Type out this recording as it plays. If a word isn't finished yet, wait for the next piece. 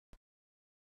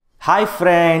Hi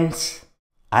friends,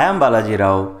 I am Balaji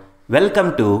Rao.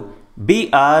 Welcome to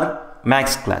BR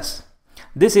Max class.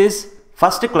 This is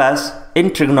first class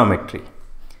in trigonometry.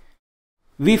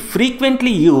 We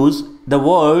frequently use the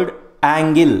word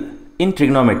angle in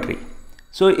trigonometry.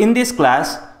 So in this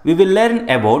class, we will learn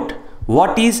about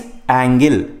what is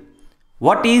angle,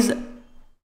 what is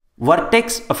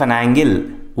vertex of an angle,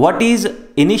 what is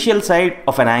initial side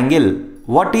of an angle,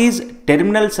 what is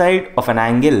terminal side of an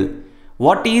angle,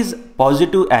 what is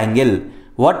positive angle,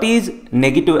 what is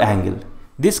negative angle.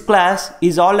 This class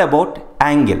is all about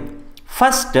angle.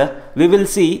 First, we will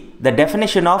see the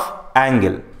definition of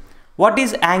angle. What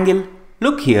is angle?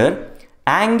 Look here.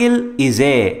 Angle is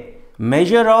a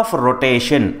measure of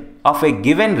rotation of a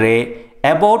given ray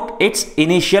about its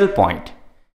initial point.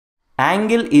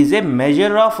 Angle is a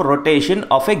measure of rotation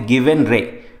of a given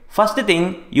ray. First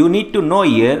thing you need to know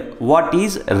here, what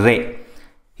is ray?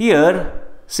 Here,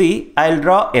 see, I'll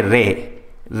draw a ray.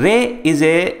 Ray is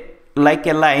like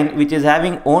a line which is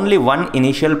having only one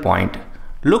initial point.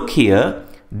 Look here,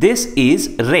 this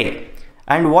is ray.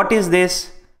 And what is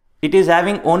this? It is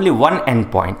having only one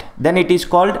end point. Then it is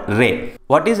called ray.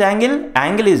 What is angle?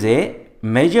 Angle is a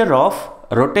measure of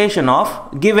rotation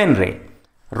of given ray.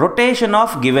 Rotation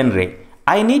of given ray.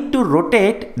 I need to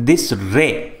rotate this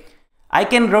ray. I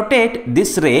can rotate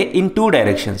this ray in two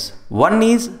directions. One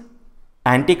is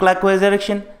anti-clockwise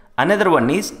direction, another one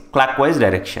is clockwise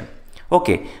direction.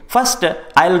 Okay, first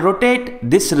I'll rotate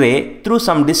this ray through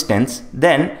some distance,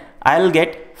 then I'll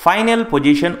get final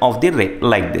position of the ray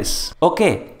like this.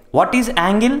 Okay, what is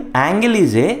angle? Angle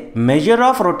is a measure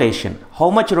of rotation. How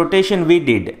much rotation we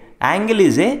did? Angle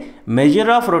is a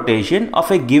measure of rotation of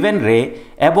a given ray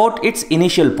about its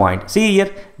initial point. See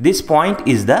here, this point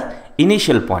is the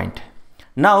initial point.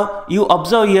 Now you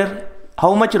observe here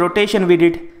how much rotation we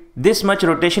did. This much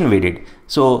rotation we did.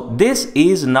 So this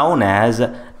is known as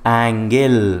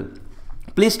angle.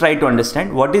 Please try to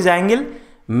understand what is angle.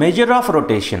 Measure of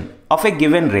rotation of a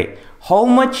given ray. How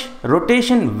much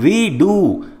rotation we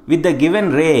do with the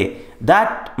given ray,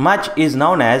 that much is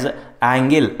known as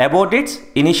angle about its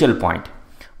initial point.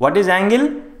 What is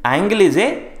angle? Angle is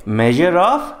a measure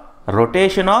of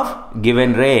rotation of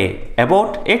given ray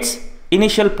about its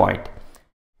initial point.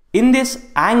 In this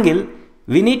angle,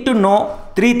 we need to know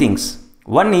three things.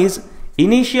 One is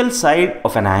initial side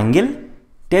of an angle,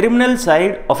 terminal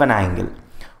side of an angle.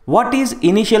 What is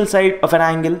initial side of an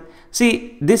angle?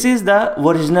 See, this is the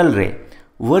original ray.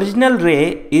 Original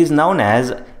ray is known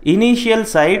as initial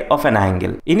side of an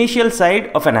angle. Initial side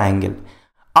of an angle.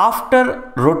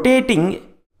 After rotating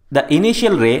the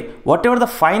initial ray, whatever the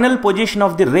final position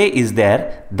of the ray is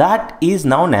there, that is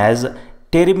known as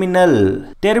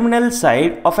terminal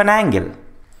side of an angle.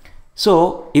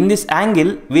 So in this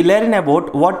angle, we learn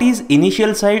about what is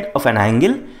initial side of an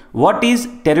angle, what is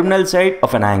terminal side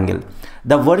of an angle.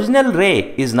 The original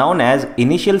ray is known as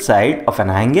initial side of an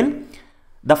angle.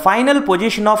 The final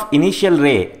position of initial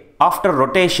ray after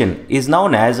rotation is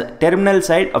known as terminal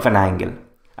side of an angle.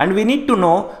 And we need to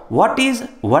know what is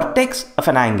vertex of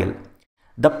an angle.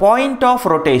 The point of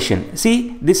rotation.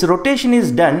 See, this rotation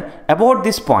is done about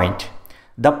this point.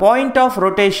 The point of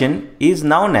rotation is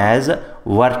known as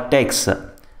vertex.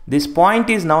 This point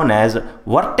is known as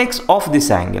vertex of this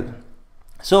angle.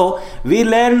 So we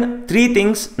learn three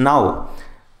things now.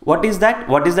 What is that?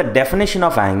 What is the definition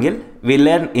of angle? We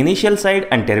learn initial side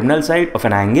and terminal side of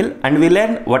an angle, and we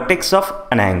learn vertex of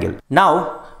an angle.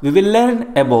 Now we will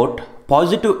learn about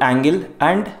positive angle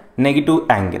and negative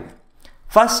angle.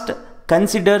 First,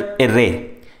 consider a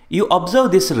ray. You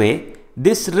observe this ray.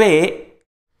 This ray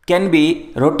can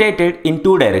be rotated in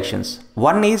two directions.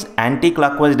 One is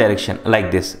anti-clockwise direction,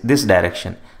 like this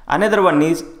direction. Another one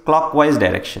is clockwise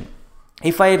direction.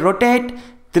 If I rotate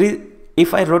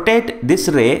this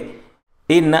ray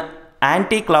in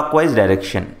anti-clockwise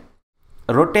direction,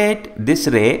 rotate this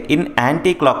ray in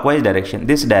anti-clockwise direction,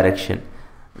 this direction,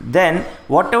 then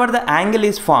whatever the angle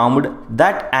is formed,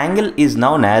 that angle is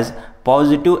known as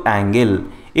positive angle.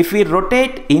 If we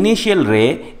rotate initial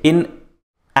ray in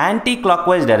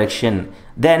anti-clockwise direction,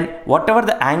 then whatever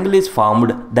the angle is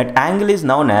formed, that angle is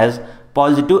known as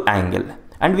positive angle.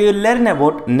 And we will learn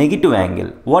about negative angle.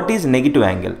 What is negative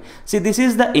angle? See, this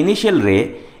is the initial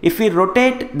ray. If we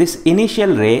rotate this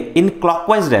initial ray in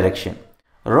clockwise direction,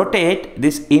 rotate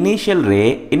this initial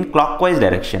ray in clockwise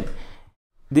direction.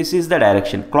 This is the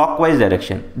direction, clockwise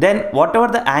direction. Then whatever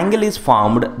the angle is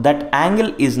formed, that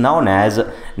angle is known as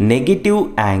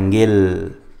negative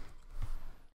angle.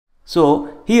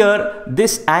 So here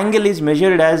this angle is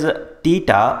measured as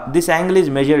theta, this angle is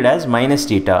measured as minus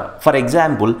theta. For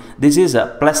example, this is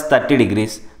plus 30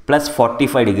 degrees, plus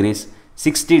 45 degrees.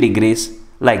 60 degrees,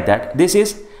 like that. This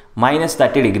is minus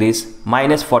 30 degrees,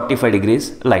 minus 45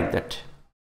 degrees, like that.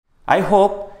 I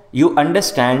hope you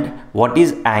understand what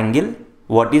is angle,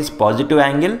 what is positive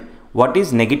angle, what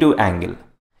is negative angle.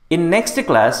 In next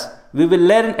class, we will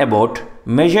learn about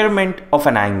measurement of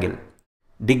an angle,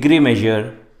 degree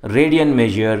measure, radian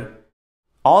measure,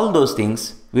 all those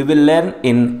things we will learn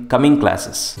in coming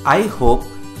classes. I hope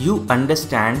you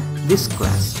understand this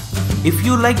class. If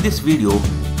you like this video,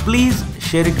 please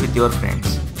share it with your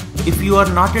friends. If you are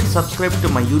not yet subscribed to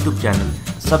my YouTube channel,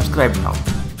 subscribe now.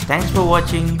 Thanks for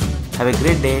watching. Have a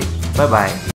great day. Bye bye.